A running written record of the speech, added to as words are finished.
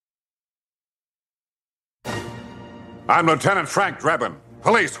I'm Lieutenant Frank Drebin,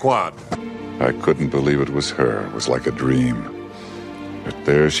 Police Squad. I couldn't believe it was her. It was like a dream. But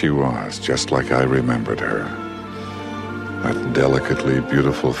there she was, just like I remembered her. That delicately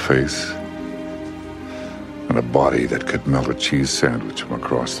beautiful face, and a body that could melt a cheese sandwich from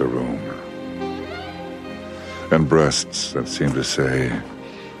across the room. And breasts that seemed to say,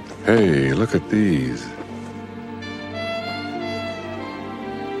 hey, look at these.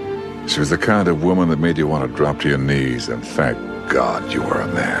 She was the kind of woman that made you want to drop to your knees and thank God you were a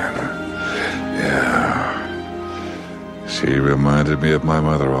man. Yeah. She reminded me of my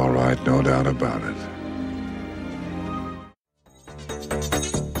mother, all right, no doubt about it.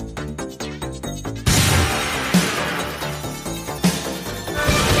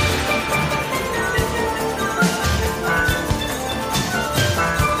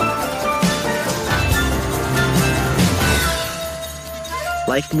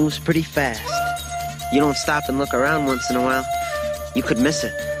 Life moves pretty fast. You don't stop and look around once in a while, you could miss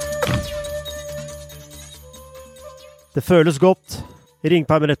it. Det føles godt.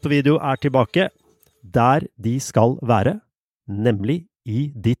 Ringpermen rett på video tilbake. Der de skal være, nemlig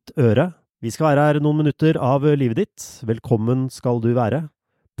i ditt øre. Vi skal være her noen minutter av livet ditt. Velkommen skal du være.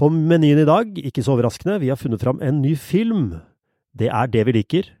 På menyen i dag, ikke så overraskende, vi har funnet fram en ny film. Det det vi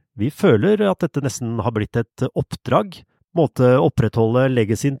liker. Vi føler at dette nesten har blitt et oppdrag. Måte opprettholde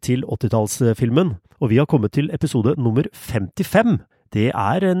legacyen til 80-tallsfilmen. Og vi har kommet til episode nummer 55. Det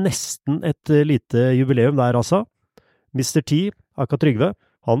nesten et lite jubileum der, altså. Mr. T, Akka Trygve,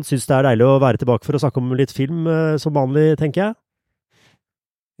 han synes det deilig å være tilbake for å snakke om litt film som vanlig, tenker jeg.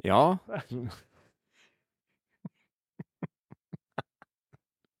 Ja.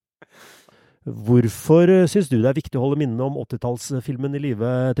 Hvorfor synes du det viktig å holde minnene om 80-tallsfilmen i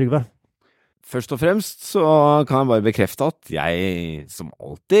live, Trygve? Først og fremst så kan jeg bare bekrefte at jeg som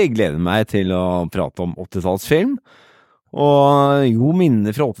alltid gleder meg til å prate om 80-tallsfilm. Og jo,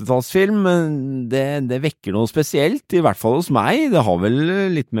 minner fra 80-tallsfilm, det vekker noe spesielt, i hvert fall hos meg. Det har vel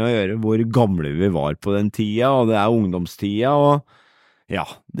litt med å gjøre hvor gamle vi var på den tida, og det ungdomstida, og ja,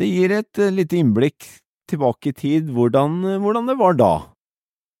 det gir et lite innblikk tilbake i tid, hvordan det var da.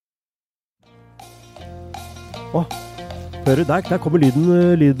 Hører, der kommer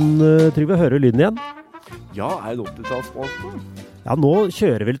lyden, Trygve, hører lyden igjen? Ja, det 80-tallsspalte? Ja, nå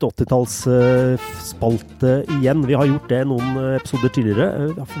kjører vi litt 80-tallsspalte igjen. Vi har gjort det noen episoder tidligere.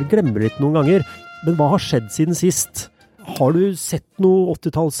 Vi glemmer litt noen ganger. Men hva har skjedd siden sist? Har du sett noe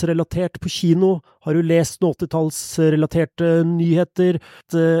 80-tallsrelatert på kino? Har du lest noe 80-tallsrelaterte nyheter?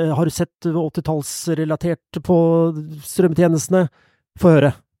 Har du sett 80-tallsrelatert på strømmetjenestene? Få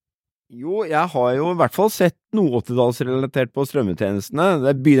høre. Jo, jeg har jo i hvert fall sett noe 80-tallsrelatert på strømmetjenestene.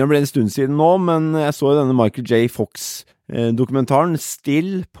 Det begynner å bli en stund siden nå, men jeg så denne Michael J. Fox-dokumentaren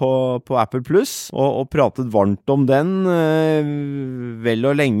Still på Apple Plus, og pratet varmt om den vel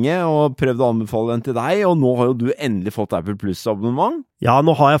og lenge, og prøvde å anbefale den til deg, og nå har jo du endelig fått Apple Plus-abonnement. Ja,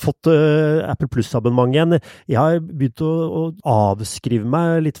 nå har jeg fått Apple Plus-abonnement igjen. Jeg har begynt å avskrive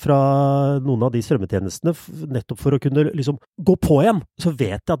meg litt fra noen av de strømmetjenestene, nettopp for å kunne liksom gå på igjen. Så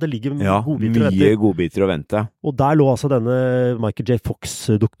vet jeg at det ligger godbiter å vente. Mye godbiter å vente. Og der lå altså denne Michael J.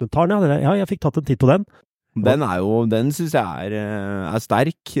 Fox-dokumentaren. Ja, jeg fikk tatt en titt på den. Den synes jeg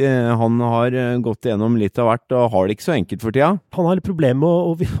sterk. Han har gått igjennom litt av hvert, og har det ikke så enkelt for tida. Han har litt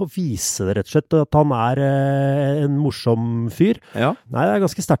problemer med å vise det, rett og slett, at han en morsom fyr. Ja. Nei, det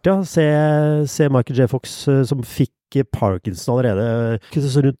ganske sterkt, ja. Se Michael J. Fox som fikk Parkinson allerede. Ikke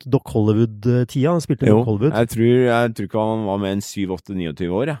så rundt Doc Hollywood-tida. Han spilte Doc Hollywood. Jeg tror ikke han var med en 7-8-29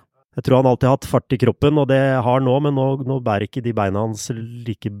 år, ja. Jeg tror han alltid har hatt fart i kroppen, og det har nå, men nå bærer ikke de beina hans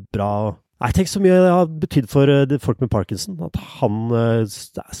like bra. Nei, tenk så mye det har betydd for folk med Parkinson, at han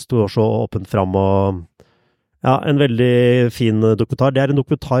står så åpent frem, og ja, en veldig fin dokumentar. Det en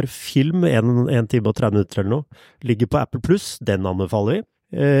dokumentarfilm, 1 time og 30 minutter eller noe, ligger på Apple Plus, den anbefaler vi.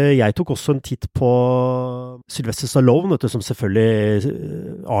 Jeg tok også en titt på Sylvester Stallone, som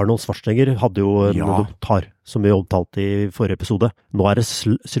selvfølgelig Arnold Schwarzenegger hadde jo en dokumentar som vi omtalte i forrige episode. Nå det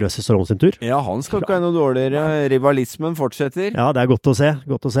Sylvester Stallone sin tur. Ja, han skal ikke ha noe dårligere. Rivalismen fortsetter. Ja, det godt å se.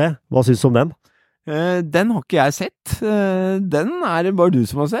 Hva synes du om den? Den har ikke jeg sett. Den det bare du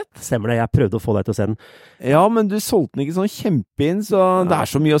som har sett. Stemmer det, jeg prøvde å få deg til å se den. Ja, men du solgte den ikke sånn kjempeinn, så det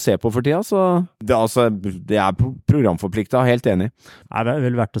så mye å se på for tida, så det programforpliktet, helt enig. Det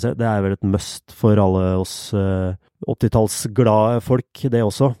vel verdt å se. Det vel et must for alle oss 80-tallsglade folk, det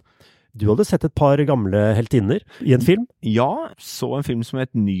også. Du hadde sett et par gamle heltinner i en film? Ja, så en film som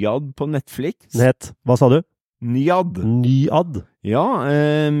het Nyad på Netflix. Hva sa du? Nyad. Nyad? Ja,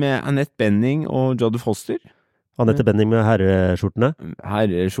 med Anette Bening og Jodie Foster. Anette Bening med herreskjortene.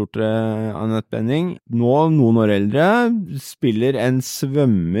 Herreskjorte Anette Bening. Nå, noen år eldre, spiller en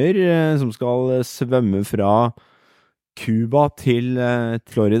svømmer som skal svømme fra Cuba til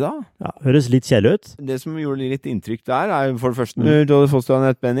Florida. Ja, høres litt kjedelig ut. Det som gjorde litt inntrykk der er for det første Jodie Foster og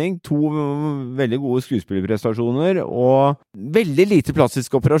Anette Bening. 2 veldig gode skuespillerprestasjoner og veldig lite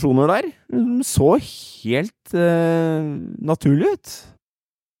plastiske operasjoner der. Så helt naturlig ut.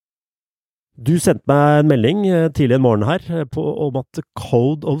 Du sendte meg en melding tidlig en morgen her om at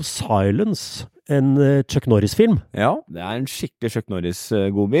Code of Silence, en Chuck Norris-film. Ja, det er en skikkelig Chuck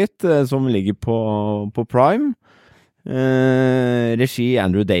Norris-godbit som ligger på Prime. Regi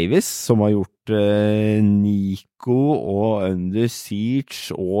Andrew Davis, som har gjort Nico og Under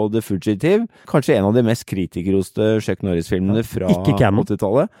Siege og The Fugitive. Kanskje en av de mest kritikerroste Chuck Norris-filmene fra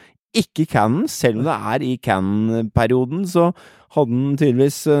 80-tallet. Ikke canon, selv om det er i canon-perioden, så hadde han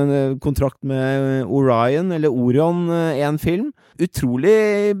tydeligvis kontrakt med Orion, en film.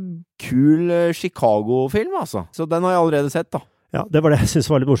 Utrolig kul Chicago-film, altså. Så den har jeg allerede sett, da. Ja, det var det jeg synes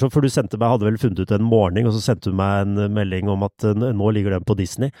var litt morsomt, for du hadde vel funnet ut en morgen, og så sendte du meg en melding om at nå ligger den på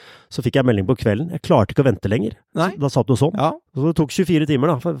Disney. Så fikk jeg melding på kvelden. Jeg klarte ikke å vente lenger. Nei. Da satt du sånn. Ja. Så det tok 24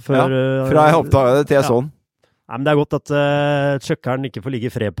 timer da, før... Ja, fra jeg oppdaget det til jeg sånn. Nei, men det er godt at Chuckeren ikke får ligge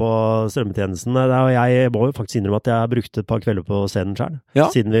i fred på strømmetjenesten. Og jeg må jo faktisk innrømme at jeg har brukt et par kvelder på scenen selv,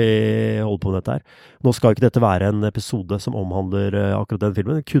 siden vi holder på med dette her. Nå skal ikke dette være en episode som omhandler akkurat den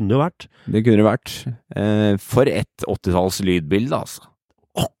filmen. Det kunne jo vært. Det kunne det vært. For et 80-talls lydbilde, altså.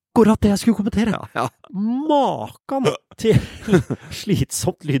 Akkurat det jeg skulle kommentere. Ja. Makan til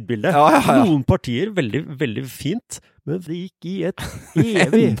slitsomt lydbilde. Ja. Noen partier veldig, veldig fint, men det gikk i et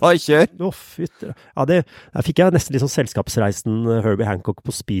evig... Enda kjør! Ja, der fikk jeg nesten litt sånn selskapsreisen Herbie Hancock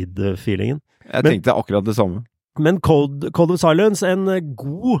på speed-feelingen. Jeg tenkte akkurat det samme. Men Code of Silence, en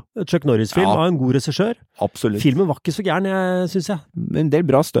god Chuck Norris-film av en god regissør. Absolutt. Filmen var ikke så gæren, synes jeg. En del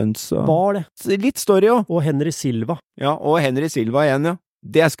bra stunts. Var det. Litt story også. Og Henry Silva. Ja, og Henry Silva igjen, ja.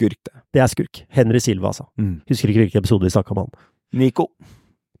 Det er skurk, det. Det er skurk. Henry Silva, altså. Husker ikke hvilken episode vi snakket om han. Nico.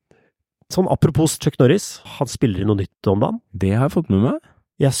 Sånn apropos Chuck Norris, han spiller i noe nytt om dagen. Det har jeg fått med meg.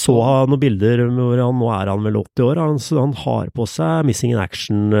 Jeg så noen bilder hvor nå er han vel 80 år, han har på seg Missing in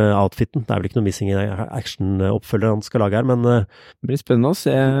Action-outfiten. Det er vel ikke noe Missing in Action-oppfølger han skal lage her, men det blir spennende å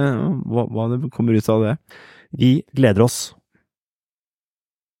se hva det kommer ut av det. Vi gleder oss.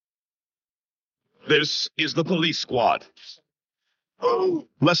 This is the police squad.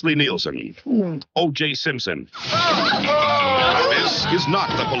 Leslie Nielsen, O.J. Simpson. This is not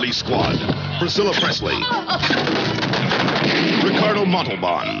the police squad. Priscilla Presley, Ricardo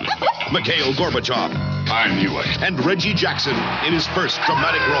Montalban, Mikhail Gorbachev. I knew it. And Reggie Jackson in his first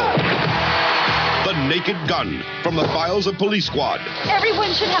dramatic role. The Naked Gun from the files of Police Squad. Everyone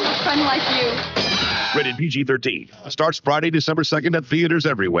should have a friend like you. Rated PG-13. Starts Friday, December 2nd at theaters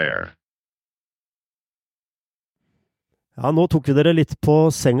everywhere. Ja, nå tok vi dere litt på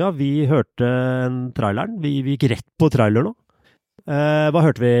senga. Vi hørte traileren. Vi gikk rett på trailer nå. Hva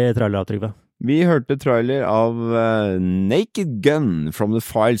hørte vi i trailer av, Trygve? Vi hørte trailer av Naked Gun from the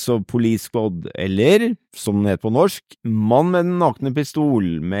Files of Police Squad, eller, som den heter på norsk, Mann med den nakne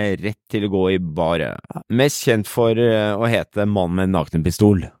pistol med rett til å gå i baret. Mest kjent for å hete Mann med den nakne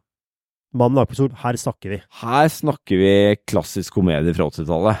pistol. Mann med den nakne pistol, her snakker vi. Her snakker vi klassisk komedie fra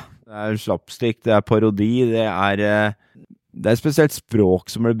 80-tallet. Det er slapstick, det er parodi, det er spesielt språk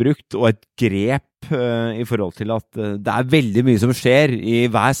som ble brukt, og et grep i forhold til at det er veldig mye som skjer i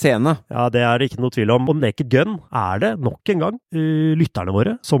hver scene. Ja, det er det ikke noe tvil om. Og Naked Gun er det nok en gang lytterne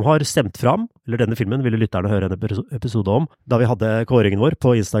våre som har stemt fram, eller denne filmen ville lytterne høre en episode om, da vi hadde kåringen vår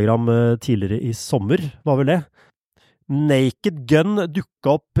på Instagram tidligere i sommer, var vel det? Naked Gun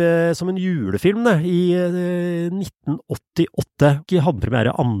dukket opp som en julefilm i 1988. De hadde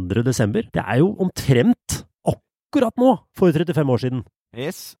premiere 2. desember. Det er jo omtrent akkurat nå, for 35 år siden.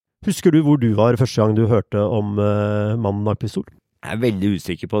 Yes. Husker du hvor du var første gang du hørte om Mannen med pistol? Jeg er veldig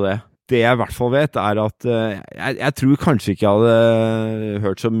usikker på det. Det jeg i hvert fall vet er at jeg tror kanskje ikke jeg hadde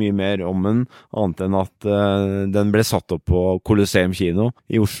hørt så mye mer om den, annet enn at den ble satt opp på Coloseum kino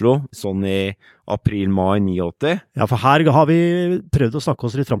i Oslo, sånn i april-mai 89. Ja, for her har vi prøvd å snakke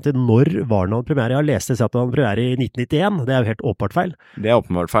oss litt frem til når var den hadde premiere. Jeg har lest det at den hadde premiere i 1991. Det er jo helt åpenbart feil. Det er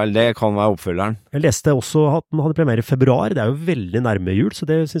åpenbart feil. Det kan være oppfølgeren. Jeg leste også at den hadde premiere i februar. Det er jo veldig nærme jul, så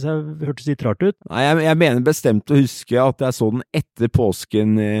det synes jeg hørtes litt rart ut. Nei, jeg mener bestemt å huske at jeg så den etter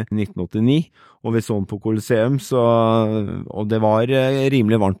påsken i 1989, og vi så den på Coloseum, og det var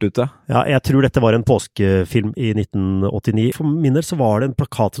rimelig varmt ute. Ja, jeg tror dette var en påskefilm i 1989. For min del så var det en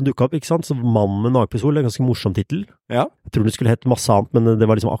plakat som dukket opp, ikke sant? Så Mannen med nagepistol, en ganske morsom titel. Ja. Jeg tror det skulle hett masse annet, men det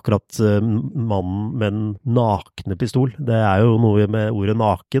var liksom akkurat Mannen med en nakne pistol. Det er jo noe med ordet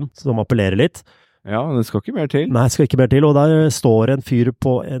naken som appellerer litt. Ja, det skal ikke mer til. Nei, det skal ikke mer til, og der står en fyr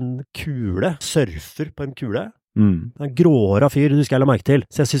på en kule, surfer på en kule. En gråhåra fyr, du skal jeg la merke til.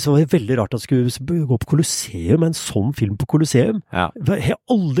 Så jeg synes det var veldig rart at jeg skulle gå på Coloseum, en sånn film på Coloseum. Ja. Jeg har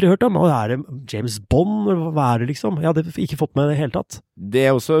aldri hørt om. Er det James Bond, eller hva er det liksom? Jeg hadde ikke fått med det helt tatt. Det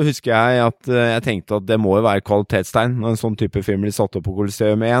også husker jeg at jeg tenkte at det må jo være kvalitetstegn når en sånn type film blir satt opp på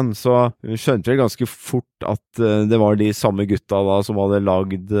Coloseum 1, så skjønte jeg ganske fort at det var de samme gutta da som hadde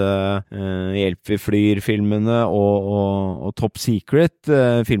lagd Hjelp vi flyr-filmene og Top Secret,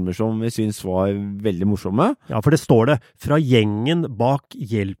 filmer som vi synes var veldig morsomme. Ja, for det står det, fra gjengen bak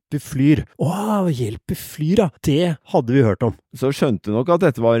Hjelp vi flyr. Hjelp vi flyr, ja. Det hadde vi hørt om. Så skjønte nok at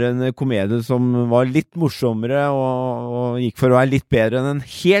dette var en komedie som var litt morsommere og gikk for å være litt bedre enn en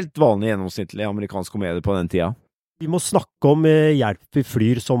helt vanlig gjennomsnittlig amerikansk komedie på den tida. Vi må snakke om Hjelp vi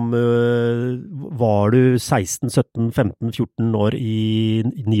flyr som var du 16, 17, 15, 14 år i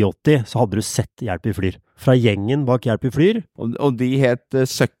 89, så hadde du sett Hjelp vi flyr. Fra gjengen bak Hjelp vi flyr. Og de het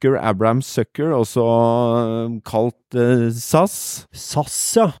Sucker, Abraham Sucker, også kalt SAS. SAS,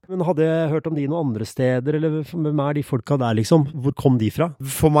 ja. Men hadde jeg hørt om de noen andre steder, eller hvem er de folka der liksom? Hvor kom de fra?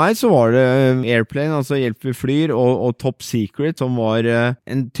 For meg så var det Airplane, altså Hjelp vi flyr, og Top Secret, som var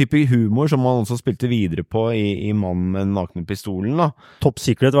en type humor som man også spilte videre på i Mannen med den nakne pistolen, da. Top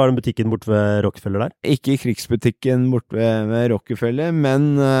Secret var den butikken bort ved Rockefeller der? Ikke krigsbutikken bort ved Rockefeller,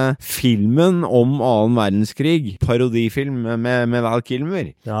 men filmen om annen verdenskrig, parodifilm med Val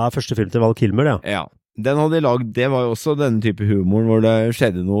Kilmer. Ja, første film til Val Kilmer, ja. Ja. Den hadde de lagd, det var jo også denne type humoren hvor det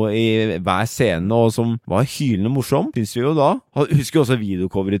skjedde noe i hver scene, og som var hylende morsom, synes vi jo da. Husker også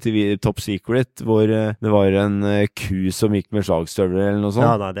videocoveret til Top Secret, hvor det var en ku som gikk med slagstøvler eller noe sånt.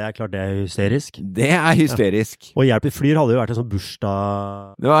 Ja, nei, det er klart det er hysterisk. Det er hysterisk. Ja. Og Hjelp i flyr hadde jo vært en sånn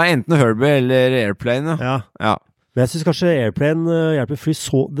bursdag... Det var enten Herbie eller Airplane, ja. Men jeg synes kanskje Airplane, Hjelp i fly,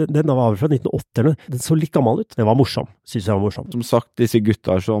 den var vel fra 1980-erne. Den så litt gammel ut. Den var morsom. Synes jeg var morsom. Som sagt, disse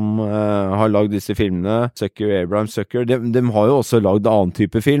gutta som har lagd disse filmene, Sucker, Abraham Sucker, de har jo også lagd annen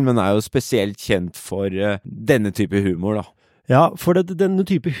type film, men er jo spesielt kjent for denne type humor, da. Ja, for denne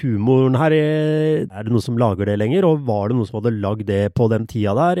type humoren her, er det noen som lager det lenger? Og var det noen som hadde lagd det på den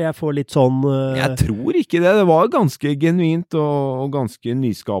tida der? Jeg får litt sånn... Jeg tror ikke det. Det var ganske genuint og ganske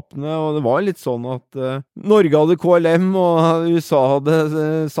nyskapende, og det var litt sånn at Norge hadde KLM, og USA hadde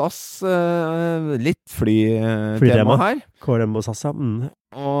SAS. Litt flytema her. KLM og SAS, ja.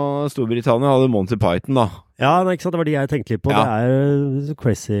 Og Storbritannia hadde Monty Python, da. Ja, ikke sant, det var de jeg tenkte litt på. Ja. Det er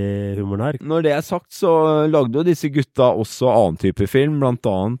crazy-humoren her. Når det er sagt, så lagde jo disse gutta også annen type film, blant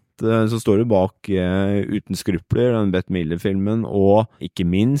annet så står det bak Uten skrupler, den Bette Midler-filmen, og ikke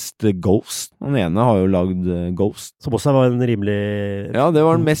minst Ghost. Den ene har jo lagd Ghost. Som også var en rimelig... Ja, det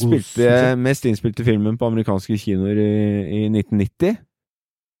var den mest innspilte filmen på amerikanske kinoer i 1990.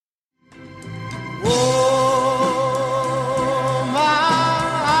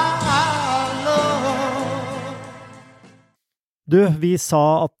 Du, vi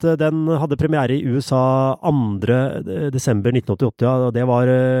sa at den hadde premiere i USA 2. desember 1988, ja, og det var,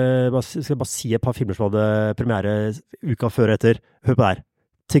 skal jeg bare si et par filmer som hadde premiere uka før etter. Hør på der.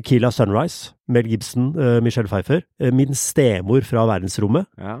 Tequila Sunrise, Mel Gibson, Michelle Pfeiffer, Min stemor fra verdensrommet.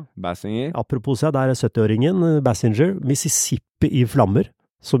 Ja, Basinger. Apropos, ja, der er 70-åringen, Basinger, Mississippi i flammer,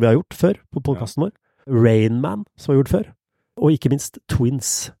 som vi har gjort før på podcasten vår. Rain Man, som vi har gjort før. Og ikke minst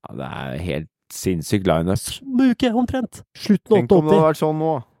Twins. Ja, det er helt sinnssykt line-up. Uke, omtrent. Slutten av 88. Tenk om det hadde vært sånn nå.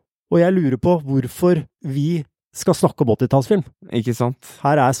 Og jeg lurer på hvorfor vi skal snakke om 80-tallsfilm. Ikke sant?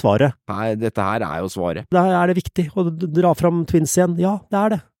 Her er svaret. Nei, dette her er jo svaret. Der er det viktig å dra fram Twins igjen. Ja, det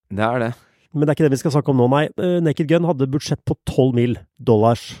er det. Det er det. Men det er ikke det vi skal snakke om nå, nei. Naked Gun hadde budsjett på $12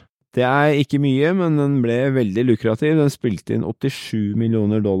 million. Det er ikke mye, men den ble veldig lukrativ. Den spilte inn $87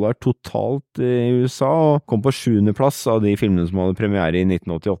 millioner totalt i USA, og kom på 7. plass av de filmene som hadde premiere i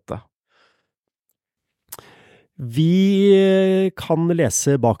 1988. Vi kan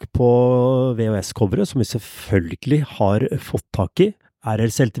lese bak på VHS-coveret, som vi selvfølgelig har fått tak i. Er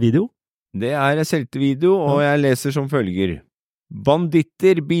det seltevideo? Det er seltevideo, og jeg leser som følger.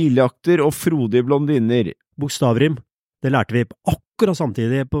 Banditter, biljakter og frodige blondiner. Bokstavrim. Det lærte vi akkurat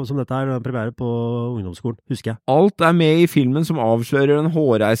samtidig som dette er premiere på ungdomsskolen, husker jeg. Alt er med i filmen som avslører en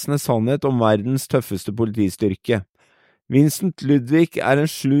hårreisende sannhet om verdens tøffeste politistyrke. Vincent Ludwig er en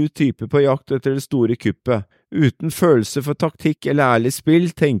slu type på jakt etter det store kuppet. Uten følelse for taktikk eller ærlig spill,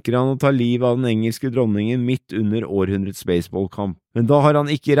 tenker han å ta livet av den engelske dronningen midt under århundrets baseballkamp. Men da har han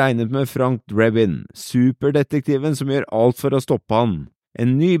ikke regnet med Frank Drebin, superdetektiven som gjør alt for å stoppe han.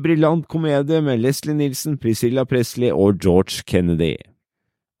 En ny brillant komedie med Leslie Nilsen, Priscilla Presley og George Kennedy.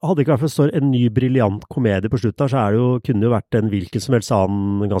 Hadde ikke vært for det står en ny brilliant komedie på slutten, så kunne det jo vært en hvilken som helst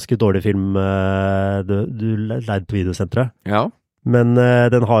annen ganske dårlig film du leide på videosenteret. Ja. Men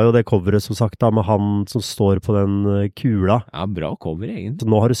den har jo det coveret, som sagt, da, med han som står på den kula. Ja, bra cover, egentlig. Så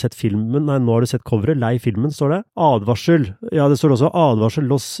nå har du sett filmen, nei, nå har du sett coveret, lei filmen, står det. Advarsel. Ja, det står også advarsel,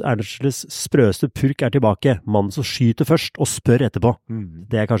 Los Angeles sprøste purk tilbake. Mannen som skyter først, og spør etterpå.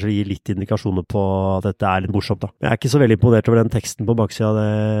 Det kanskje gir litt indikasjoner på at dette litt morsomt, da. Jeg ikke så veldig imponert over den teksten på baksida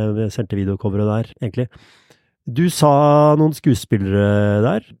av det sendte videocoveret der, egentlig. Du sa noen skuespillere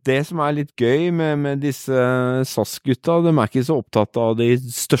der. Det som litt gøy med disse SAS-gutta, de ikke så opptatt av de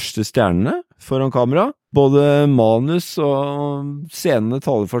største stjernene foran kamera. Både manus og scenene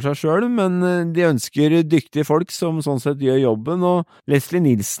taler for seg selv, men de ønsker dyktige folk som sånn sett gjør jobben, og Leslie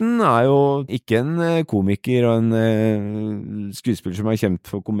Nilsen jo ikke en komiker og en skuespiller som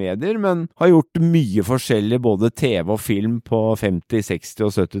kjent for komedier, men har gjort mye forskjellig, både TV og film på 50-, 60-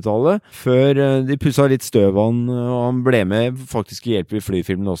 og 70-tallet, før de pusset litt støv han, og han ble med faktisk i hjelp i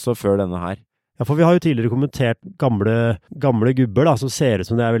flyfilmen også, før denne her. Ja, for vi har jo tidligere kommentert gamle gubber da, som ser ut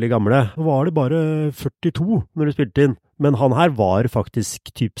som de veldig gamle. Nå var det bare 42 når du spilte inn, men han her var faktisk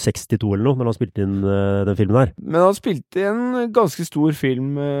typ 62 eller noe når han spilte inn den filmen her. Men han spilte en ganske stor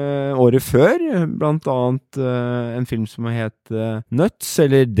film året før, blant annet en film som het Nuts,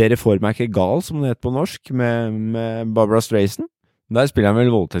 eller Dere får meg ikke gal, som det het på norsk, med Barbara Streisand. Der spiller han vel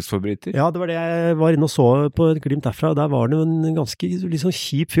voldtektsforbryter. Ja, det var det jeg var inne og så på et glimt derfra, og der var han jo en ganske litt sånn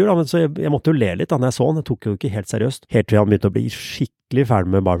kjip fyr, da, men så jeg måtte jo le litt da når jeg så han. Jeg tok jo ikke helt seriøst. Helt til han begynte å bli skikkelig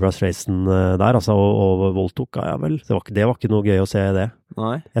ferdig med Barbara Streisand der, altså, og voldtok, ja vel. Det var ikke noe gøy å se det.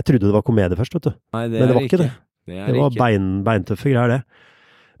 Nei. Jeg trodde det var komedie først, vet du. Nei, men det var ikke det. Det var beintøffe greier, det.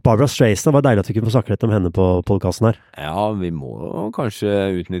 Barbara Streisand, var deilig at vi kunne få snakke litt om henne på podcasten her. Ja, vi må kanskje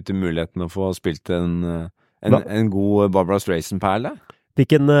utnytte muligheten å få spilt en god Barbara Streisand-perle.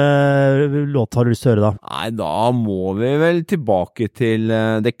 Hvilken låt har du lyst til å høre da? Nei, da må vi vel tilbake til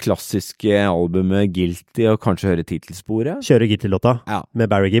det klassiske albumet Guilty, og kanskje høre titelsporet. Kjøre Guilty-låta? Ja. Med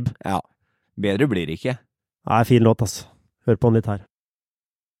Barry Gibb? Ja. Bedre blir det ikke. Nei, fin låt, altså. Hør på den litt her.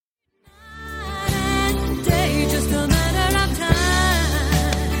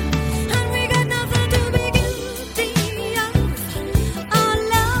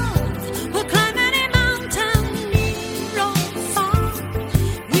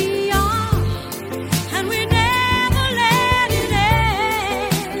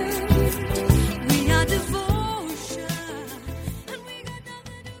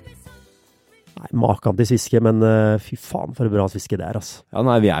 Maken til sviske, men fy faen for en bra sviske det altså. Ja,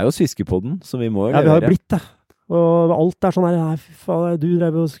 nei, vi jo sviske-podden, så vi må jo levere. Ja, vi har jo blitt det. Og alt sånn her, nei, fy faen, du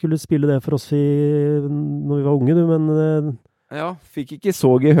drev og skulle spille det for oss når vi var unge, du, men... Ja, fikk ikke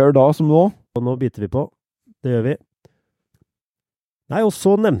så gehør da som nå. Og nå biter vi på. Det gjør vi. Nei, og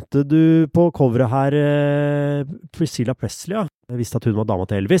så nevnte du på coveret her Priscilla Presley, ja. Jeg visste at hun var dama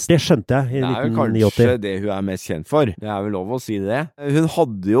til Elvis. Det skjønte jeg i 1989. Det jo kanskje det hun mest kjent for. Det vel lov å si det. Hun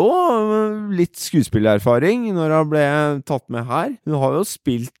hadde jo litt skuespillererfaring når hun ble tatt med her. Hun har jo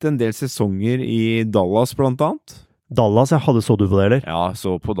spilt en del sesonger i Dallas blant annet. Dallas, jeg hadde så du på det, eller? Ja,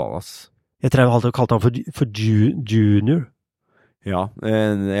 så på Dallas. Jeg tror jeg alltid kalte han for junior. Ja.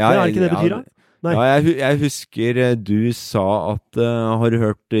 Ikke det betyr da? Nei. Ja, jeg husker du sa at har du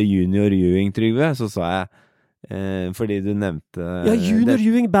hørt Junior Ewing, Trygve? Så sa jeg fordi du nevnte ja, Junior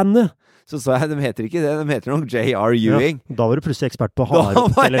Ewing-bandet. Så sa jeg, de heter ikke det, de heter nok J.R. Ewing. Ja, da var du plutselig ekspert på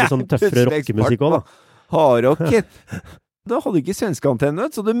hardrock, eller litt sånn tøffere rockemusikk også da. Hardrocket. Da hadde ikke svenskeantenne,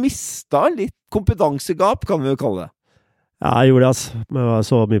 så du mistet litt kompetansegap, kan vi jo kalle det. Ja, jeg gjorde det, altså. Men jeg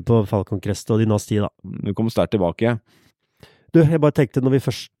så mye på Falcon Crest og Dynasti, da. Du kom sterkt tilbake. Du, jeg bare tenkte når vi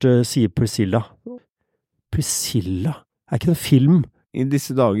først sier Priscilla. Priscilla? Ikke det en film? I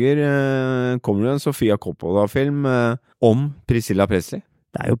disse dager kommer det en Sofia Coppola-film om Priscilla Presley.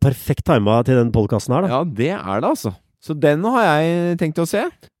 Det jo perfekt timet til den podcasten her, da. Ja, det det altså. Så den har jeg tenkt å se.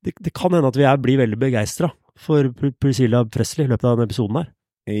 Det kan hende at vi blir veldig begeistret for Priscilla Presley i løpet av denne episoden her.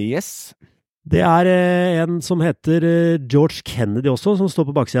 Yes. Det en som heter George Kennedy også, som står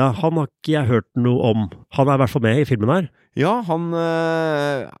på baksida. Han har ikke jeg hørt noe om. Han I hvert fall med i filmen her. Ja, han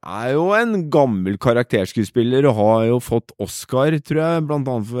jo en gammel karakterskuespiller og har jo fått Oscar, tror jeg, blant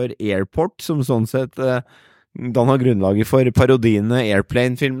annet for Airport, som sånn sett dannet grunnlaget for parodiene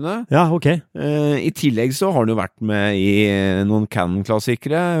Airplane-filmene. Ja, ok. I tillegg så har han jo vært med i noen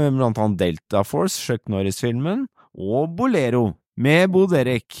Cannon-klassikere, blant annet Delta Force, Chuck Norris-filmen, og Bolero, med Bo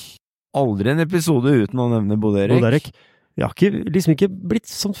Derek. Aldri en episode uten å nevne Bo Derek. Bo Derek. Jeg har liksom ikke blitt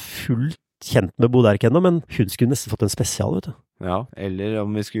sånn fullt kjent med Bo Derek ennå, men hun skulle nesten fått en spesial, vet du. Ja, eller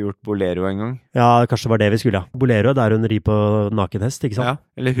om vi skulle gjort Bolero en gang. Ja, kanskje det var det vi skulle, ja. Bolero, der hun rir på naken hest, ikke sant?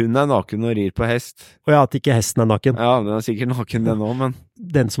 Ja, eller hun er naken og rir på hest. Og ja, at ikke hesten er naken. Ja, den er sikkert naken den også, men...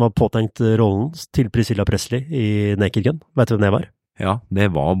 Den som var påtenkt rollen til Priscilla Presley i Naked Gun, vet du hvem det var? Ja, det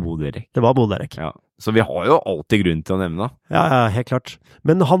var Bo Derek. Det var Bo Derek. Ja, så vi har jo alltid grunn til å nevne. Ja, helt klart.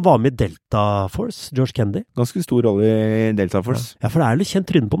 Men han var med i Delta Force, George Kennedy. Ganske stor rolle i Delta Force. Ja, for det er litt kjent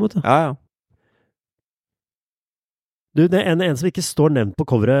tryne på ham, vet du. Ja, ja. Du, det er en som ikke står nevnt på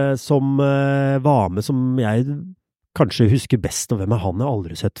coveret, som var med, som jeg kanskje husker best, og hvem er han? Jeg har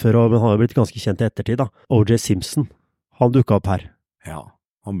aldri sett før, men han har blitt ganske kjent i ettertid, da. O.J. Simpson. Han dukket opp her. Ja,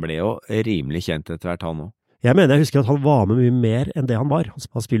 han ble jo rimelig kjent etter hvert, han også. Jeg mener, jeg husker at han var med mye mer enn det han var.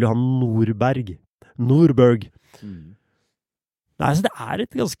 Han spiller jo han Nordberg. Nei, så det er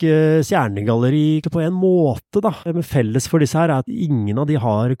et ganske stjernegalleri på en måte, da. Men felles for disse her er at ingen av de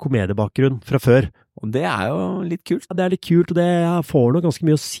har komediebakgrunn fra før. Og det er jo litt kult. Ja, det er litt kult, og det får nok ganske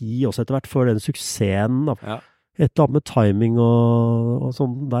mye å si også etter hvert for den suksessen, da. Ja. Et eller annet med timing og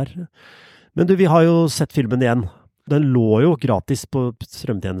sånn der. Men du, vi har jo sett filmen igjen. Den lå jo gratis på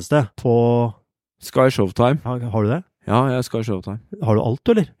strømtjeneste på... Sky Showtime. Har du det? Ja, jeg har Sky Showtime. Har du alt,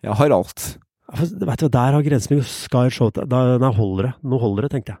 eller? Jeg har alt. Vet du, der har grensen med Sky Showtime. Nå holder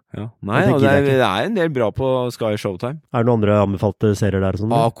det, tenkte jeg. Ja. Nei, det er en del bra på Sky Showtime. Er det noen andre anbefalte serier der? Og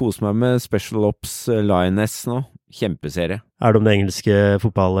sånn? Ja, kos meg med Special Ops Lioness nå. Kjempeserie. Er det om det engelske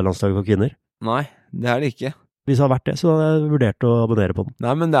fotballandslaget for kvinner? Nei, det er det ikke. Hvis det har vært det, så hadde jeg vurdert å abonnere på den.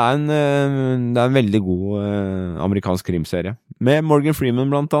 Nei, men det er en veldig god amerikansk krimserie. Med Morgan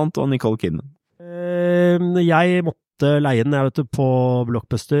Freeman blant annet, og Nicole Kidman. Jeg måtte leie den, jeg vet du, på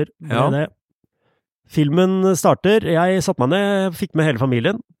Blockbuster. Ja. Det. Filmen starter, jeg satt meg ned, fikk med hele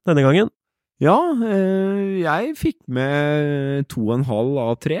familien denne gangen. Ja, jeg fikk med 2,5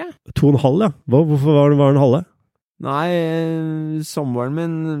 av 3. 2,5, ja. Hvorfor var den halve? Nei, samboeren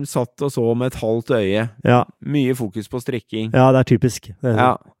min satt og så med et halvt øye. Ja. Mye fokus på strikking. Ja, det er typisk.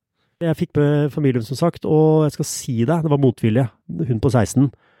 Ja. Jeg fikk med familien, som sagt, og jeg skal si det var motvilje. Hun på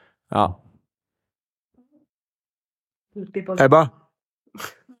 16. Ja. Ebba!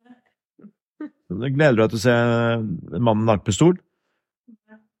 Gleder du deg til å se Mannen naken på stol?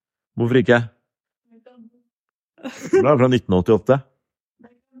 Hvorfor ikke? Det er fra 1988. Det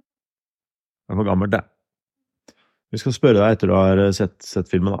er for gammelt, det. Vi skal spørre deg etter du har sett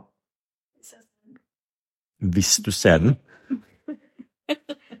filmen, da. Hvis du ser den.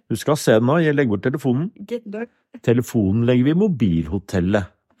 Du skal se den nå. Jeg legger bort telefonen. Telefonen legger vi i mobilhotellet.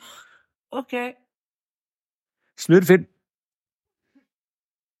 Ok. Snurr film.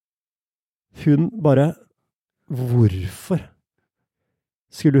 Hun bare... Hvorfor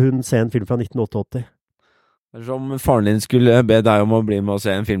skulle hun se en film fra 1988? Det er som faren din skulle be deg om å bli med og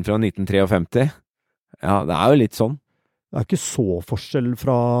se en film fra 1953. Ja, det er jo litt sånn. Det er ikke så forskjell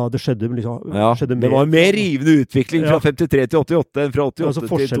fra... Det skjedde liksom... Ja, det var mer rivende utvikling fra 53 til 88 enn fra 88 altså, til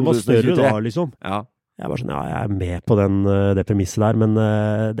 2023. Forskjellen var større da, liksom. Ja. Jeg er bare sånn, ja, jeg er med på det premisset der, men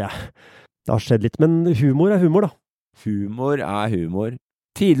det har skjedd litt. Men humor er humor, da. Humor er humor.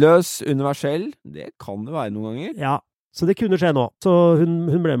 Tidløs, universell, det kan det være noen ganger. Ja, så det kunne skje nå. Så hun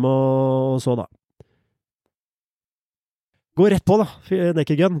ble med og så, da. Gå rett på, da,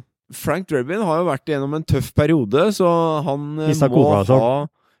 Naked Gun. Frank Drebin har jo vært gjennom en tøff periode, så han må ha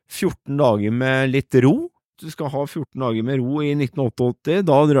 14 dager med litt ro. Du skal ha 14 dager med ro i 1988,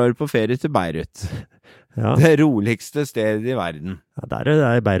 da drar du på ferie til Beirut. Ja. Det roligste stedet i verden. Ja, der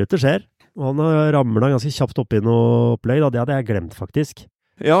er Beirut det skjer. Og han ramlet ganske kjapt opp i noe opplegg, da. Det hadde jeg glemt, faktisk.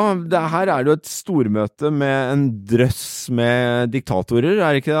 Ja, her er det jo et stormøte med en drøss med diktatorer,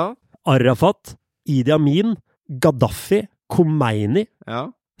 er det ikke det? Arafat, Idi Amin, Gaddafi, Khomeini, ja.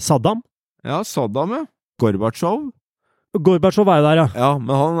 Saddam. Ja, Saddam, ja. Gorbatsjov. Gorbatsjov er jo der, ja. Ja,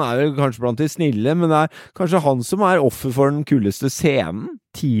 men han er vel kanskje blant de snille, men det er kanskje han som er offer for den kulleste scenen.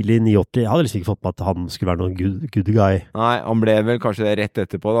 Tidlig 89. Jeg hadde liksom ikke fått på at han skulle være noen good guy. Nei, han ble vel kanskje det rett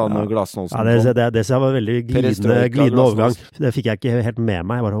etterpå da, når Glasnåsen kom. Ja, det var en veldig glidende overgang. Det fikk jeg ikke helt med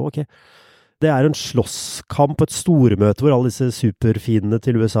meg. Jeg bare, ok. Det er en slåsskamp på et stormøte hvor alle disse superfiendene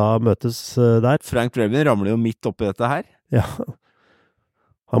til USA møtes der. Frank Drebin ramler jo midt oppi dette her. Ja.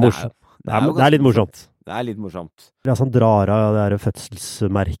 Det er litt morsomt. Det litt morsomt. Altså, han drar av det her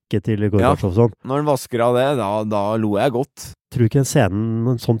fødselsmerket til Gorbatsjov og sånn. Når han vasker av det, da lo jeg godt. Tror du ikke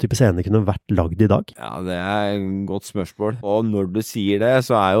en sånn type scene kunne vært lagd i dag? Ja, det et godt spørsmål. Og når du sier det,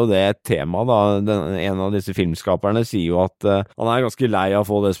 så jo det et tema da. En av disse filmskaperne sier jo at han ganske lei av å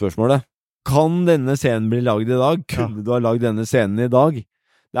få det spørsmålet. Kan denne scenen bli lagd i dag? Kunne du ha lagd denne scenen i dag?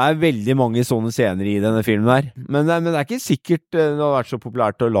 Det veldig mange sånne scener i denne filmen her. Men det ikke sikkert det har vært så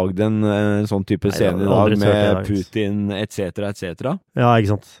populært å lage en sånn type scene i dag med Putin, etc. Ja,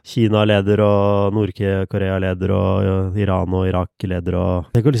 ikke sant. Kina leder, og Nord-Korea leder, og Iran og Irak leder, og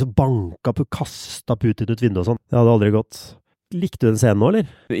tenk å liksom kasta Putin ut vinduet og sånn. Det hadde aldri gått. Likte du den scenen nå,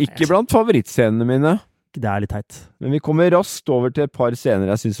 eller? Ikke blant favorittscenene mine. Det litt teit. Men vi kommer raskt over til et par scener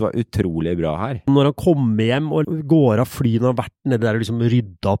jeg synes var utrolig bra her. Når han kommer hjem og går av fly når han har vært nede der og liksom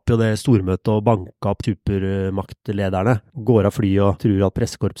rydda opp i det stormøtet og banka opp supermaktlederne, går av fly og tror at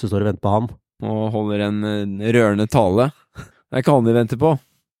pressekorpset står og venter på han. Og holder en rørende tale. Det ikke han de venter på.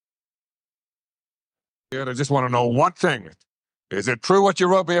 I just want to know one thing. Is it true what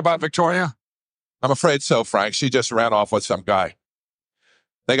you wrote me about Victoria? I'm afraid so, Frank. She just ran off with some guy.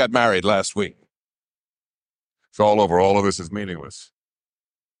 They got married last week. It's all over. All of this is meaningless.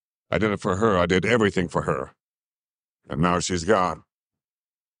 I did it for her. I did everything for her. And now she's gone.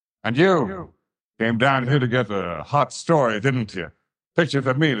 And you came down here to get a hot story, didn't you? Pictures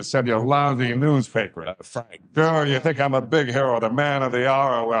of me to send your lousy newspaper. Frank. Girl, you think I'm a big hero, the man of the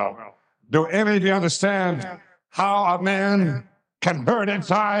hour? Well, do any of you understand how a man can hurt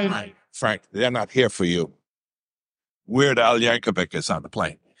inside? Frank, they're not here for you. Weird Al Yankovic is on the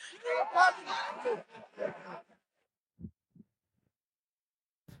plane.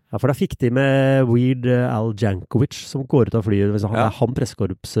 Ja, for da fikk de med Weird Al Yankovic som går ut av flyet. Han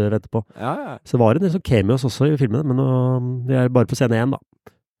pressekorpset venter på. Ja. Så var det en del sånn cameos også i filmen, men det bare på scene 1 da.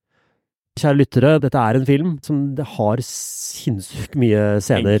 Kjære lyttere, dette en film som det har sinnssykt mye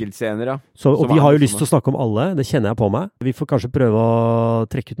scener. Enkeltscener, ja. Og vi har jo lyst til å snakke om alle, det kjenner jeg på meg. Vi får kanskje prøve å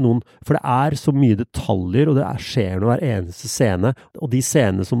trekke ut noen, for det så mye detaljer, og det skjer noe hver eneste scene, og de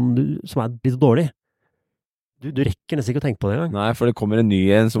scenene som litt dårlig. Du rekker nesten ikke å tenke på det engang. Nei, for det kommer en ny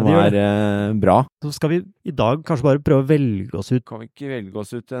en som bra. Så skal vi i dag kanskje bare prøve å velge oss ut. Kan vi ikke velge oss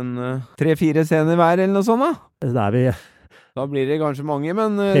ut 3-4 scener hver eller noe sånt da? Da blir det kanskje mange,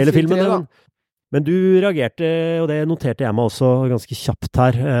 men... Hele filmen, men du reagerte, og det noterte jeg meg også ganske kjapt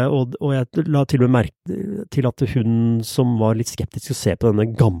her, og jeg la til og med merke til at hun som var litt skeptisk til å se på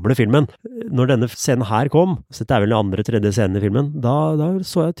denne gamle filmen, når denne scenen her kom, så dette vel den andre, tredje scenen i filmen, da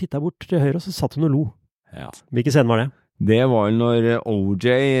så jeg tittet bort til høyre, og så satt hun og lo. Ja. Hvilken scene var det? Det var når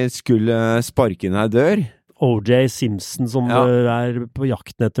OJ skulle sparke inn en dør. OJ Simpson som på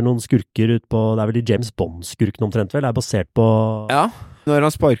jakten etter noen skurker ut på, det vel de James Bond-skurkene omtrent vel, basert på... Ja, når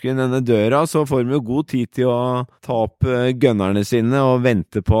han sparker inn denne døra, så får de jo god tid til å ta opp gunnerne sine og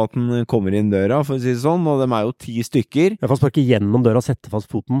vente på at den kommer inn døra, for å si det sånn, og de jo 10 stykker. Jeg får sparke gjennom døra og sette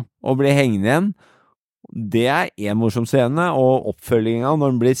fast foten. Og bli hengende igjen. Det en morsom scene, og oppfølgingen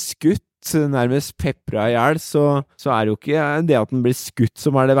når den blir skutt, nærmest pepra i hjel, så det jo ikke det at den blir skutt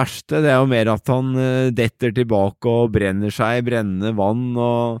som det verste. Det jo mer at han detter tilbake og brenner seg i brennende vann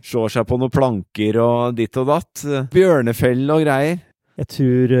og slår seg på noen planker og ditt og datt. Bjørnefell og greier. Jeg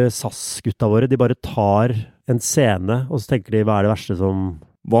tror SAS-gutta våre, de bare tar en scene, og så tenker de, hva det verste som...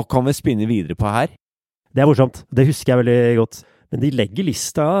 Hva kan vi spinne videre på her? Det morsomt. Det husker jeg veldig godt. Men de legger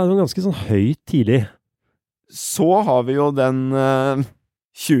lista ganske sånn høyt tidlig. Så har vi jo den...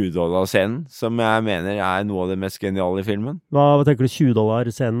 $20-scenen, som jeg mener noe av det mest geniale i filmen. Hva tenker du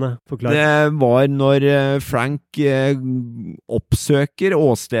 $20-scenene? Forklar. Det var når Frank oppsøker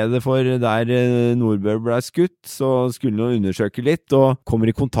åstedet for der Nordbø ble skutt, så skulle han undersøke litt, og kommer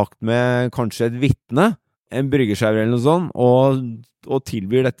i kontakt med kanskje et vittne, en bryggerskjauer eller noe sånt, og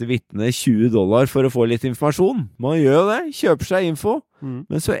tilbyr dette vittnet $20 for å få litt informasjon. Man gjør jo det, kjøper seg info,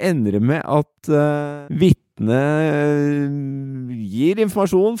 men så ender det med at vittnet gir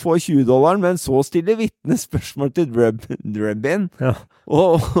informasjon, får $20, men så stiller vittnet spørsmål til Drebin,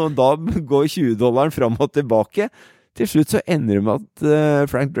 og da går $20 fram og tilbake. Til slutt så ender det med at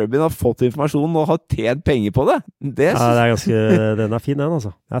Frank Drebin har fått informasjon og har tjent penger på det. Den fin, den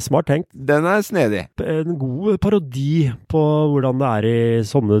altså. Det smart tenkt. Den snedig. En god parodi på hvordan det i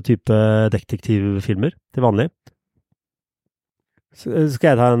sånne type detektivfilmer til vanlig.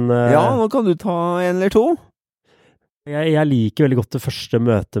 Skal jeg ta en... Ja, nå kan du ta en eller to. Jeg liker veldig godt det første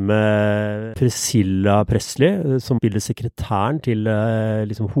møtet med Priscilla Presley, som spiller sekretæren til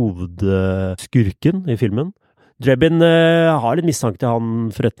liksom hovedskurken i filmen. Drebin har litt mistanke til han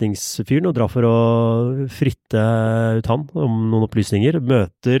forretningsfyren og drar for å fritte ut han om noen opplysninger.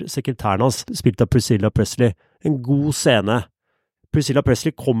 Møter sekretæren hans, spilt av Priscilla Presley. En god scene. Priscilla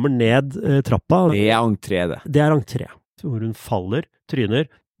Presley kommer ned trappa. Det er entré, det. Det er entré. Hvor hun faller, tryner,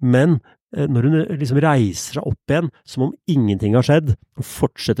 men når hun liksom reiser seg opp igjen, som om ingenting har skjedd, og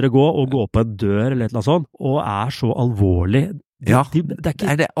fortsetter å gå på en dør eller et eller annet sånt, og er så alvorlig. Ja, det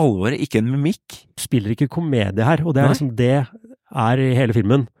er det alvoret, ikke en mimikk? Spiller ikke komedie her, og det er liksom det er i hele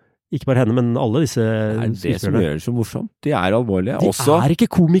filmen. Ikke bare henne, men alle disse skuespillerne. Det er det som gjør det så morsomt. De er alvorlige. De er ikke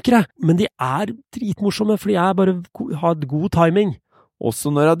komikere, men de er dritmorsomme, for de bare har god timing.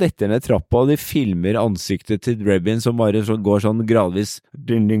 Også når han detter ned trappa, og de filmer ansiktet til Drebin som bare går sånn gradvis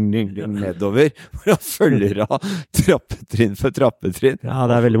nedover, hvor han følger av trappetrinn for trappetrinn. Ja,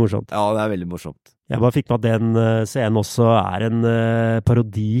 det er veldig morsomt. Ja, det er veldig morsomt. Jeg bare fikk med at den scenen også er en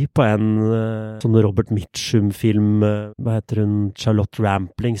parodi på en sånn Robert Mitchum-film. Hva heter hun? Charlotte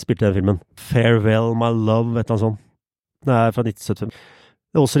Rampling spilte den filmen. Farewell, my love, et eller annet sånt. Det er fra 1975.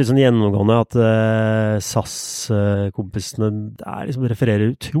 Det er også litt sånn gjennomgående at SAS-kompisene liksom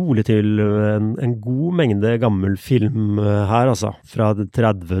refererer utrolig til en god mengde gammel film her, altså. Fra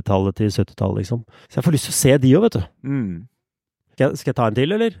 30-tallet til 70-tallet, liksom. Så jeg får lyst til å se de også, vet du. Skal jeg ta en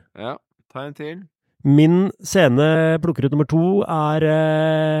til, eller? Ja, ta en til. Min scene, plukker ut nummer 2, er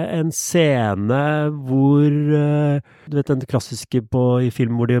en scene hvor, du vet den klassiske i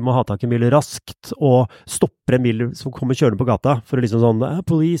film hvor de må ha tak i en bil raskt, og stopper en bil som kommer kjørende på gata, for å liksom sånn,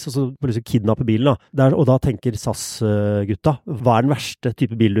 police, og så liksom kidnappe bilen da. Og da tenker SAS-gutta, hva er den verste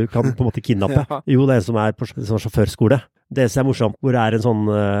type bil du kan på en måte kidnappe? Ja. Jo, det er en som er på sånn sjåførskole. Det som er morsomt, hvor det er en sånn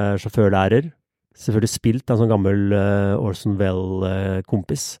sjåførlærer, selvfølgelig spilt av en sånn gammel Orson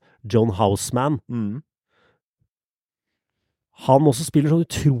Welles-kompis, John Houseman. Han også spiller sånn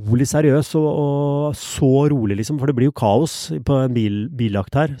utrolig seriøs og så rolig, liksom, for det blir jo kaos på en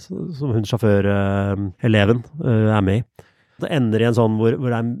billakt her, som hun sjåfør-eleven er med i. Det ender i en sånn hvor det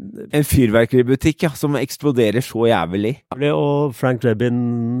er en fyrverkeributikk, ja, som eksploderer så jævlig. Og Frank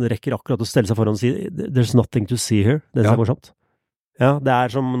Drebin rekker akkurat å stelle seg foran og si «There's nothing to see here». Det er morsomt. Ja, det er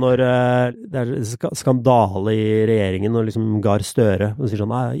som når det er skandale i regjeringen og liksom Gahr Støre og sier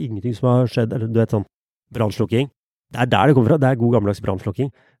sånn, nei, ingenting som har skjedd, eller du vet sånn, brannslukking. Det er der det kommer fra, det er god gammeldags brannslukking.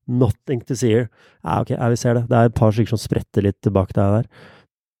 Nothing to see here. Ja, ok, vi ser det. Det er et par stykker som spretter litt bak deg der.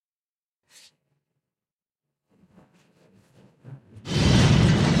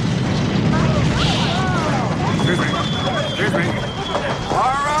 Excuse me.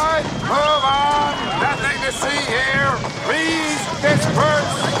 All right, move on. Nothing to see here. Please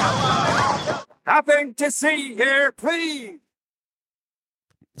disperse. Nothing to see here, please.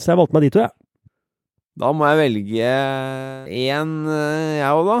 Så jeg valgte meg de to, ja. Da må jeg velge en,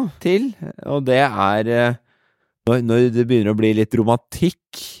 jeg også da, til. Og det er når det begynner å bli litt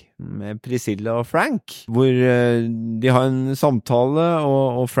romantikk med Priscilla og Frank, hvor de har en samtale,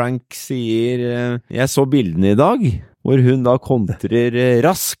 og Frank sier «Jeg så bildene i dag», hvor hun da kontrer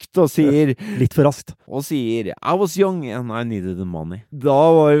raskt og sier litt for raskt, og sier «I was young and I needed the money». Da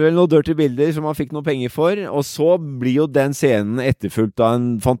var det vel noen dirty bilder som han fikk noe penger for, og så blir jo den scenen etterfulgt av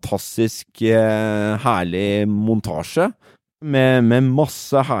en fantastisk herlig montasje med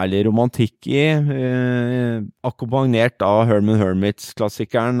masse herlig romantikk i, akkompagnert av Herman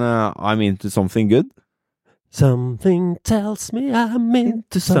Hermits-klassikeren I'm into something good. Something tells me I'm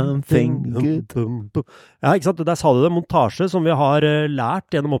into something good. Ja, ikke sant? Der sa du det, montasje som vi har lært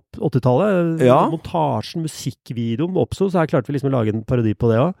gjennom 80-tallet. Ja. Montasjen, musikkvideoen oppstod, så her klarte vi liksom å lage en parodi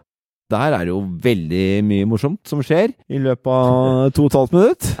på det også. Der er det jo veldig mye morsomt som skjer i løpet av 2,5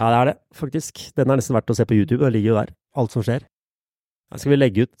 minutter. Ja, det er det, faktisk. Den er nesten verdt å se på YouTube, den ligger jo der. Alt som skjer. Da skal vi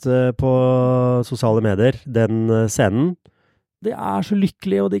legge ut på sosiale medier den scenen. De er så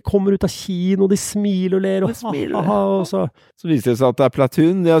lykkelige, og de kommer ut av kino, og de smiler og ler, og så viser det seg at det er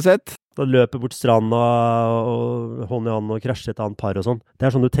Platoon de har sett. Da løper bort stranda, og hånd i hånd, og krasjer et annet par og sånn. Det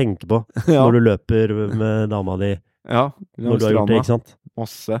er sånn du tenker på når du løper med dama di. Ja, når du har gjort det, ikke sant?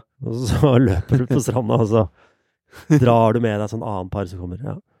 Masse. Og så løper du på stranda, og så drar du med deg sånn annen par som kommer,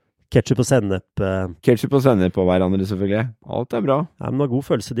 ja. Ketchup og sennep. Ketchup og sennep på hverandre, selvfølgelig. Alt er bra. Ja, men det var god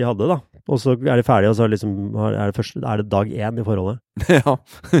følelse de hadde, da. Og så er de ferdige, og så liksom, er det dag 1 i forholdet. Ja.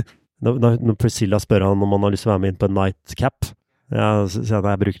 Når Priscilla spør han om han har lyst til å være med inn på en nightcap, ja, så sier han,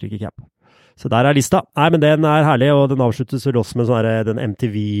 nei, jeg bruker ikke cap. Så der er lista. Nei, men den er herlig, og den avsluttes vel også med sånn her, den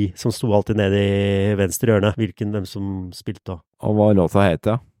MTV som sto alltid nede i venstre hjørne. Hvem som spilte. Og hva låta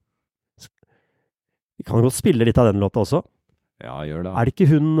heter? Vi kan godt spille litt av den låta også. Ja, gjør det. Er det ikke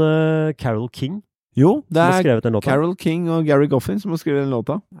hun Carole King Jo, det har skrevet den er låta. Carole King og Gary Goffin som har skrevet den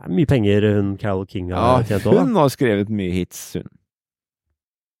låta. Det er mye penger hun Carole King har tjent også, da. Hun har skrevet mye hits, hun.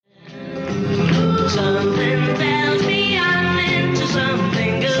 Something tells me I'm into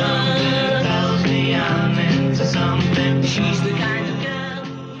something good. Something tells me I'm into something. She's the kind of girl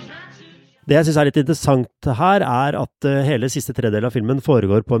who's not too... Det jeg synes er litt interessant her, er at hele siste tredjedel av filmen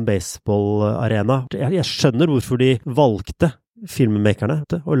foregår på en baseballarena. Jeg skjønner hvorfor de valgte filmmakerne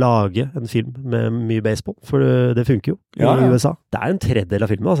å lage en film med mye baseball, for det funker jo i USA. Det er en tredjedel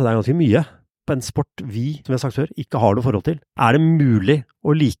av filmen, altså det er ganske mye. På en sport vi, som jeg har sagt før, ikke har noe forhold til. Er det mulig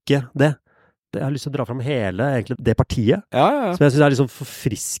å like det? Jeg har lyst til å dra frem hele egentlig, det partiet, som jeg synes er liksom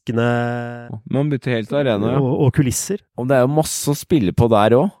forfriskende. Man bytter helt arena, og kulisser. Og det er jo masse å spille på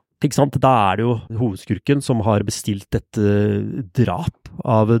der også. Ikke sant? Da er det jo hovedskurken som har bestilt et drap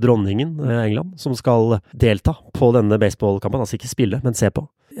av dronningen i England, som skal delta på denne baseballkampen, altså ikke spille, men se på.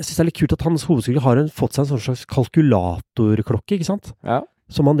 Jeg synes det er litt kult at hans hovedskurken har fått seg en sånn slags kalkulatorklokke, ikke sant? Ja.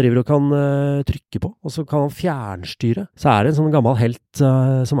 Som han driver og kan trykke på, og så kan han fjernstyre. Så er det en sånn gammel helt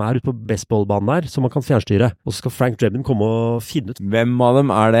som er ute på baseballbanen der, som man kan fjernstyre. Og så skal Frank Drebin komme og finne ut. Hvem av dem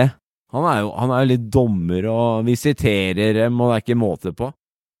er det? Han er jo litt dommer og visiterer dem, og det er ikke måte på.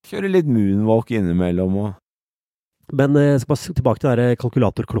 Kjører litt moonwalk innimellom og... Men jeg skal bare tilbake til den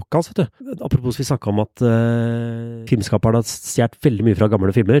kalkulatorklokka hans, vet du. Apropos vi snakket om at filmskaperne har stjert veldig mye fra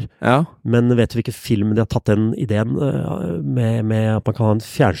gamle filmer. Ja. Men vet du hvilken film de har tatt den ideen med at man kan ha en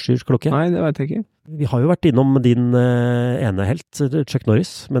fjernstyrt klokke? Nei, det vet jeg ikke. Vi har jo vært innom din ene helt, Chuck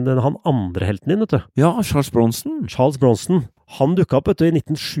Norris, men han andre helten din, vet du. Ja, Charles Bronson. Charles Bronson. Han dukket opp, vet du, i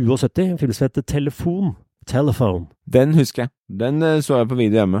 1977, en film som heter Telephone. Den husker jeg. Den så jeg på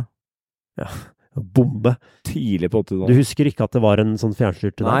video hjemme. Ja, bombe. Tidlig på 80-tallet. Du husker ikke at det var en sånn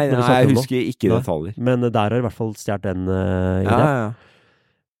fjernstyrt til deg? Nei, jeg husker ikke detaljer. Men der har i hvert fall stjert den ideen. Ja.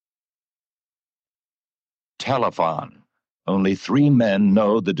 Telephone. Only 3 men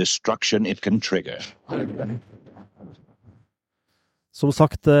know the destruction it can trigger. Som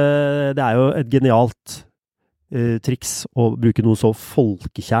sagt, det er jo et genialt triks å bruke noe så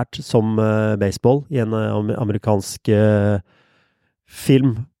folkekjært som baseball i en amerikansk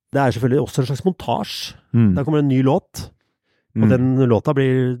film. Det er selvfølgelig også en slags montasje. Der kommer en ny låt, og den låta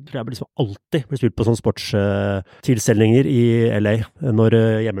blir liksom alltid spilt på sånne sportstilstelninger i LA når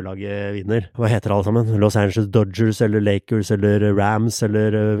hjemmelaget vinner. Hva heter alle sammen? Los Angeles Dodgers, eller Lakers, eller Rams,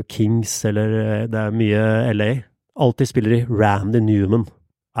 eller Kings, eller det er mye LA. Alltid spiller de Randy Newman.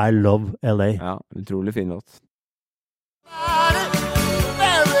 I love LA. Ja, utrolig fin låt.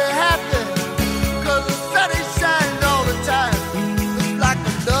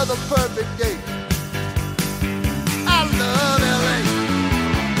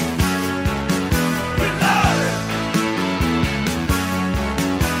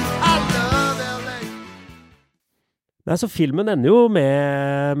 Nei, så filmen ender jo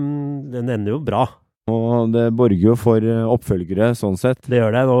den ender jo bra. Og det borger jo for oppfølgere, sånn sett. Det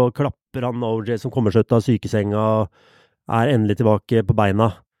gjør det. Nå klapper han OJ som kommer seg ut av sykesenga og er endelig tilbake på beina.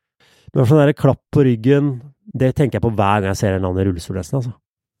 Men sånn der klapp på ryggen, det tenker jeg på hver gang jeg ser en annen rullestol nesten, altså.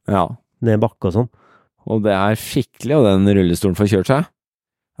 Ja. Ned en bakke og sånn. Og det er skikkelig, og den rullestolen får kjørt seg.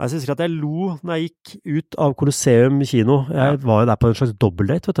 Jeg synes ikke at jeg lo når jeg gikk ut av Coloseum kino. Jeg var jo der på en slags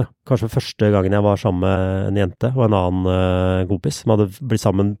dobbeldate, vet du. Kanskje første gangen jeg var sammen med en jente og en annen kompis som hadde blitt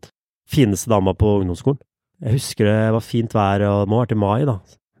sammen fineste dama på ungdomsskolen. Jeg husker det var fint vær, og det må ha vært i mai da.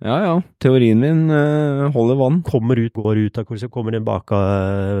 Ja. Teorien min holder vann. Går ut av Coloseum, kommer inn bak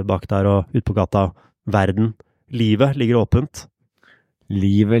der og ut på gata. Verden. Livet ligger åpent.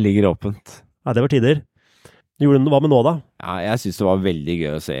 Livet ligger åpent. Ja, det var tider. Hva med nå da? Ja, jeg synes det var veldig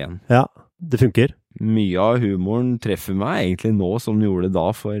gøy å se igjen. Ja, det funker. Mye av humoren treffer meg egentlig nå som den gjorde da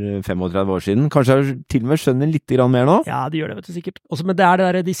for 35 år siden. Kanskje jeg til og med skjønner litt grann mer nå? Ja, det gjør det, vet du sikkert. Også, men det er det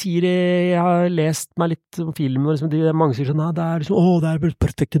der, de sier, jeg har lest meg litt om filmen, og liksom, mange sier sånn, det er liksom, det er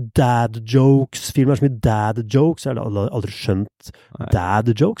perfekte dad jokes. Filmen er så mye dad jokes. Jeg har aldri skjønt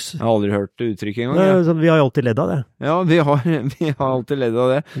dad jokes. Jeg har aldri hørt det uttrykket engang. Ja. Sånn, vi har jo alltid ledd av det. Ja, vi har alltid ledd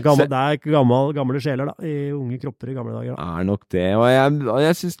av det. Det er gamle sjeler da, i unge kropper i gamle dager da. Er nok det, og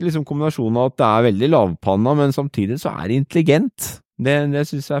jeg synes liksom kombinasjonen av at det er veldig lavpanna, men samtidig så er det intelligent. Det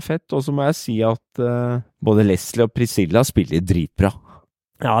synes jeg er fett, og så må jeg si at både Leslie og Priscilla spiller dritbra.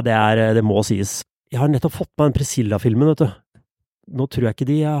 Ja, det må sies. Jeg har nettopp fått meg en Priscilla-filmen, vet du. Nå tror jeg ikke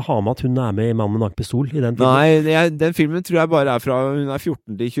de har med at hun er med i Mannen med nakpistol i den filmen. Nei, den filmen tror jeg bare er fra hun er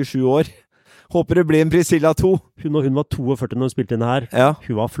 14 til 27 år. Håper det blir en Priscilla 2. Hun var 42 når hun spilte inn her. Ja.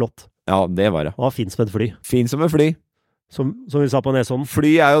 Hun var flott. Ja, det var det. Og var fin som et fly. Fin som et fly. Som vi sa på Nesodden.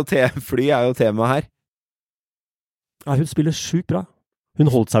 Fly er jo tema her. Ja, hun spiller sjukt bra. Hun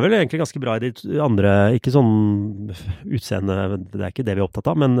holdt seg vel egentlig ganske bra i de andre, ikke sånn utseende, det er ikke det vi er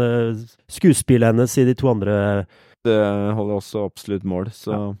opptatt av, men skuespillet hennes i de to andre... Det holder også absolutt mål,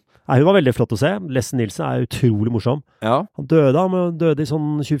 så... Ja. Nei, hun var veldig flott å se. Nilsen er utrolig morsom. Ja. Han døde i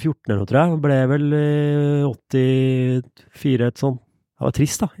sånn 2014 eller noe, tror jeg. Han ble vel 84 et sånn. Det var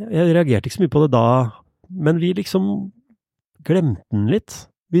trist da. Jeg reagerte ikke så mye på det da, men vi liksom glemte den litt.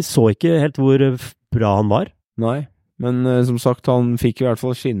 Vi så ikke helt hvor bra han var. Nei, men som sagt, han fikk i hvert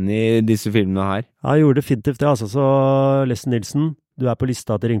fall skinne i disse filmene her. Ja, han gjorde definitivt det, altså. Så Nilsen, du er på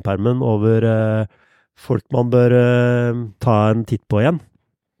lista til ringpermen over folk man bør ta en titt på igjen.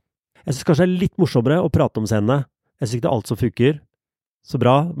 Jeg synes kanskje det er litt morsommere å prate om scenene. Jeg synes ikke det er alt som funker så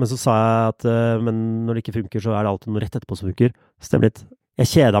bra, men så sa jeg at men når det ikke funker, så er det alltid noe rett etterpå som funker. Stemmer litt. Jeg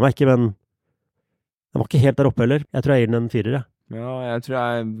kjeda meg ikke, men den var ikke helt der oppe heller. Jeg tror jeg gir den en 4. Ja, jeg tror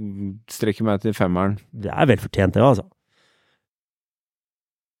jeg strekker meg til 5. Det er vel fortjent det, altså.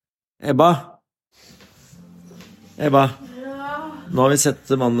 Ebba? Ja? Nå har vi sett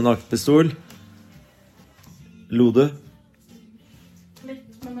Mannen med nakenpistol. Lo du?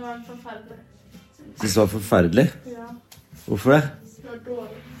 Men det var forferdelig. Synes det var forferdelig? Ja. Hvorfor det? Det var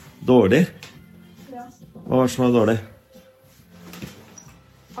dårlig. Dårlig? Ja. Hva var det som var dårlig?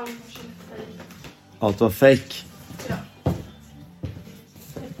 Alt var fake? Ja.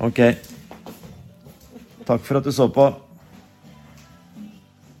 Ok. Takk for at du så på.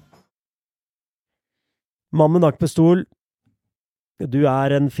 Mannen med nakenpistol. Du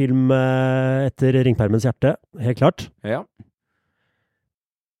er en film etter ringpermens hjerte, helt klart. Ja.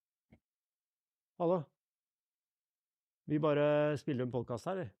 Hallo. Vi bare spiller en podcast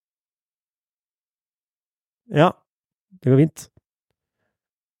her, eller? Ja, det går fint.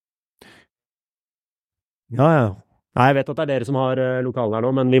 Ja. Nei, jeg vet at det er dere som har lokalen her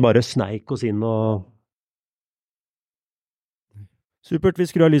nå, men vi bare sneik oss inn og... Supert, vi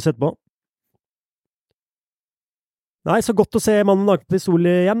skrur av lyset etterpå. Nei, så godt å se Mannen med nakenpistol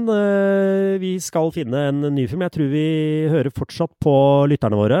igjen. Vi skal finne en ny film. Jeg tror vi hører fortsatt på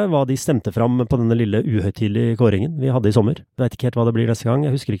lytterne våre, hva de stemte fram på denne lille uhøytidelige kåringen vi hadde i sommer. Jeg vet ikke helt hva det blir neste gang.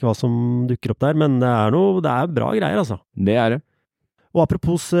 Jeg husker ikke hva som dukker opp der, men det er bra greier, altså. Det er det. Og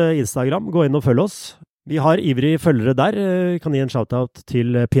apropos Instagram, gå inn og følg oss. Vi har ivrige følgere der. Kan gi en shoutout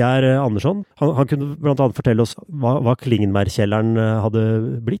til Pierre Andersson. Han kunne blant annet fortelle oss hva Klingenberg-kjelleren hadde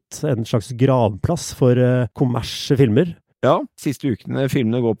blitt. En slags gravplass for kommersielle filmer. Ja, siste ukene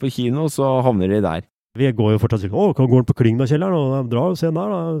filmene går på kino, så havner de der. Vi går jo fortsatt til, kan gå på Klingenberg-kjelleren, og dra og se den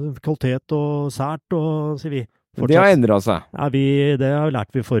der, da. Kvalitet og sært, og sier vi. Fortsatt. Det har endret seg. Ja, det har lært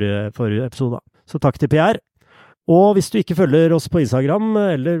vi forrige episode, da. Så takk til Pierre. Og hvis du ikke følger oss på Instagram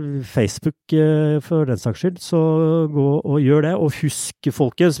eller Facebook for den saks skyld, så gå og gjør det. Og husk,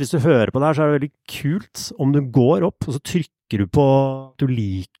 folkens, hvis du hører på det her, så er det veldig kult om du går opp, og så trykker du på at du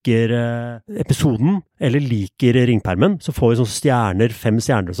liker episoden, eller liker ringpermen, så får vi sånne stjerner, 5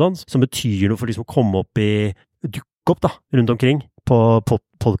 stjerner og sånn, som betyr noe for de som kommer opp dukke opp da, rundt omkring på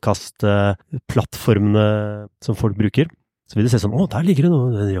podcast-plattformene som folk bruker. Så vil det se sånn, der ligger det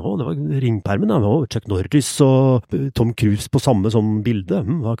noe, det var ringpermen, Chuck Norris og Tom Cruise på samme sånn bilde.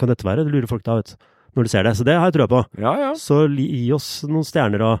 Hva kan dette være? Det lurer folk da, vet du, når du ser det. Så det har jeg tror på. Ja. Så gi oss noen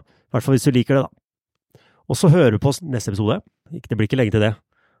stjerner, og, i hvert fall hvis du liker det da. Og så hører du på neste episode. Det blir ikke lenge til det.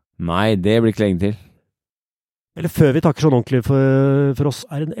 Nei, det blir ikke lenge til. Eller før vi takker sånn ordentlig for oss,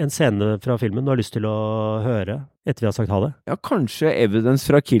 er en scene fra filmen du har lyst til å høre etter vi har sagt ha det? Ja, kanskje evidens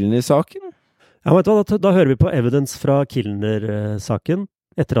fra Kilner-saken? Ja, vet du hva, da hører vi på evidence fra Kilner-saken,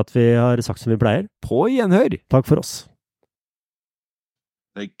 etter at vi har sagt som vi pleier. På gjenhør! Takk for oss.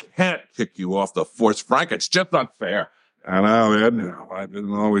 They can't kick you off the force, Frank. It's just not fair. I know, Ed. Life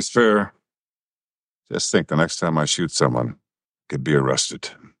isn't always fair. Just think the next time I shoot someone, I could be arrested.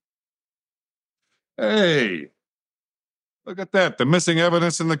 Hey! Look at that, the missing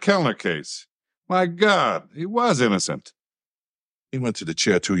evidence in the Kellner case. My God, he was innocent. He went to the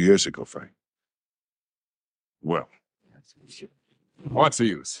chair 2 years ago, Frank. Well, what's the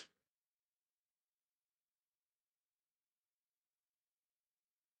use?